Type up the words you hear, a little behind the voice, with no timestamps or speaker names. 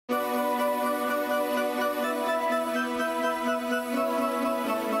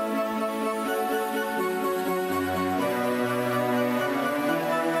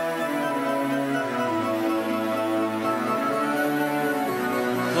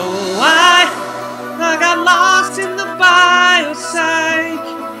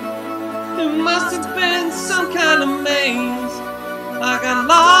got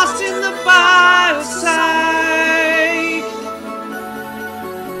lost in the Bio-Psych.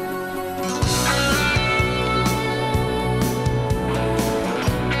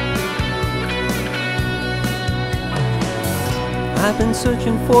 I've been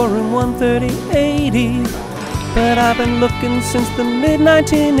searching for him 130/80, but I've been looking since the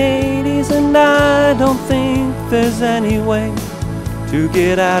mid-1980s, and I don't think there's any way to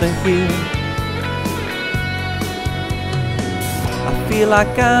get out of here. I feel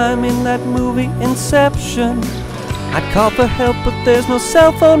like I'm in that movie Inception. I'd call for help, but there's no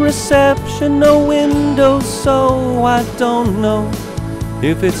cell phone reception, no windows, so I don't know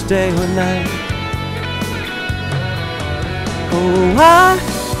if it's day or night. Oh,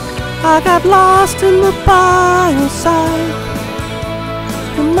 I got lost in the Bio-Psych.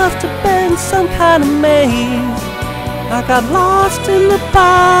 It must have been some kind of maze. I got lost in the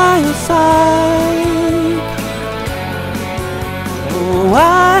Bio-Psych. Oh,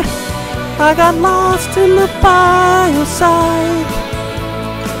 I got lost in the Bio-Psych.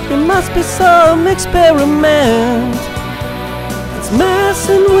 It must be some experiment. It's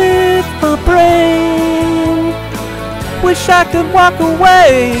messing with my brain. Wish I could walk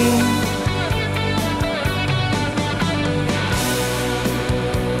away.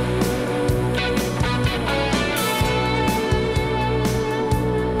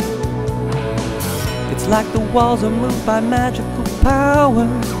 It's like the walls are moved by magical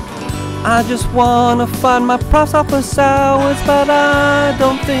powers. I just wanna find my prof's office hours, but I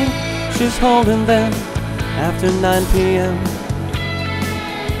don't think she's holding them after 9 p.m.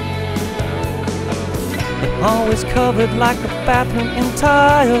 Always covered like a bathroom in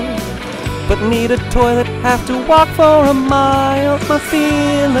tile, but need a toilet, have to walk for a mile. I'm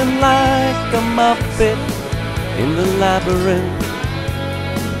feeling like a muppet in the labyrinth.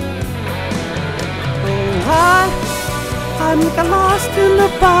 Oh, I'm lost in the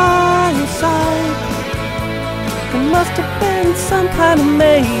Bio-Psych. It must have been some kind of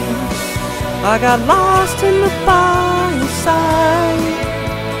maze. I got lost in the Bio-Psych.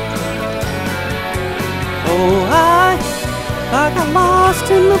 Oh, I got lost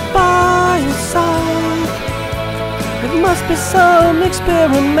in the Bio-Psych. It must be some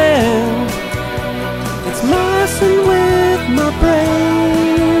experiment. It's messing with my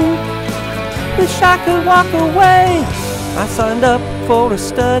brain. Wish I could walk away. I signed up for a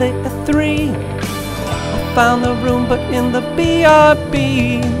study at 3. I found the room, but in the BRB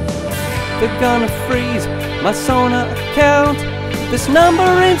they're gonna freeze my Sona account. This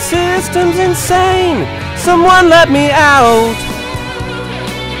numbering system's insane. Someone let me out.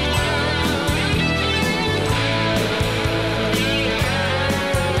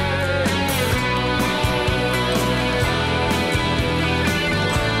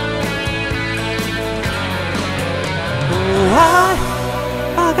 Oh,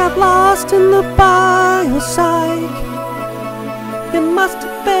 I got lost in the Bio-Psych. It must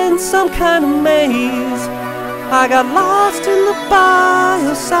have been some kind of maze. I got lost in the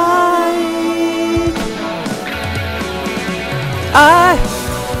Bio-Psych.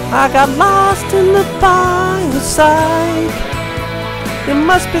 I got lost in the Bio-Psych. It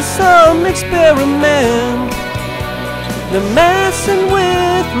must be some experiment. They're messing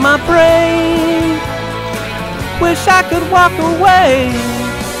with my brain. Wish I could walk away.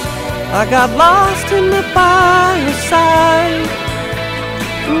 I got lost in the Bio-Psych.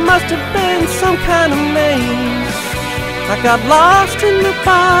 It must have been some kind of maze. I got lost in the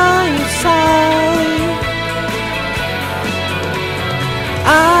Bio-Psych.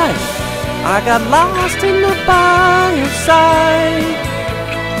 I got lost in the Bio-Psych.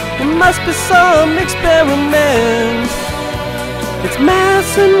 It must be some experiment. It's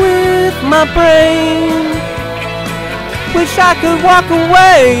messing with my brain. Wish I could walk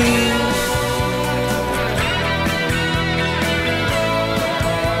away.